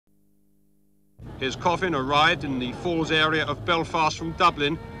His coffin arrived in the Falls area of Belfast from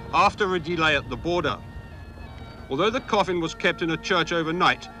Dublin after a delay at the border. Although the coffin was kept in a church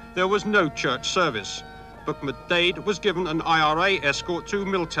overnight, there was no church service, but McDade was given an IRA escort to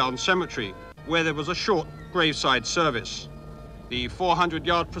Milltown Cemetery, where there was a short graveside service. The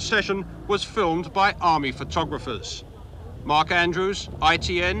 400-yard procession was filmed by army photographers. Mark Andrews,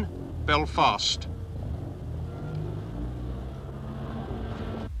 ITN, Belfast.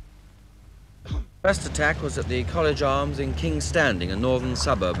 First attack was at the College Arms in King's Standing, a northern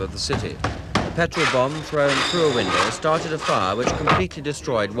suburb of the city. A petrol bomb thrown through a window started a fire which completely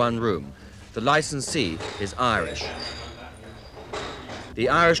destroyed one room. The licensee is Irish. The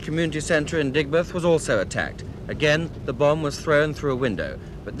Irish Community Centre in Digbeth was also attacked. Again, the bomb was thrown through a window,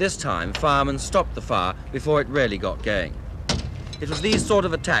 but this time firemen stopped the fire before it really got going. It was these sort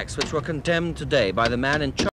of attacks which were condemned today by the man in charge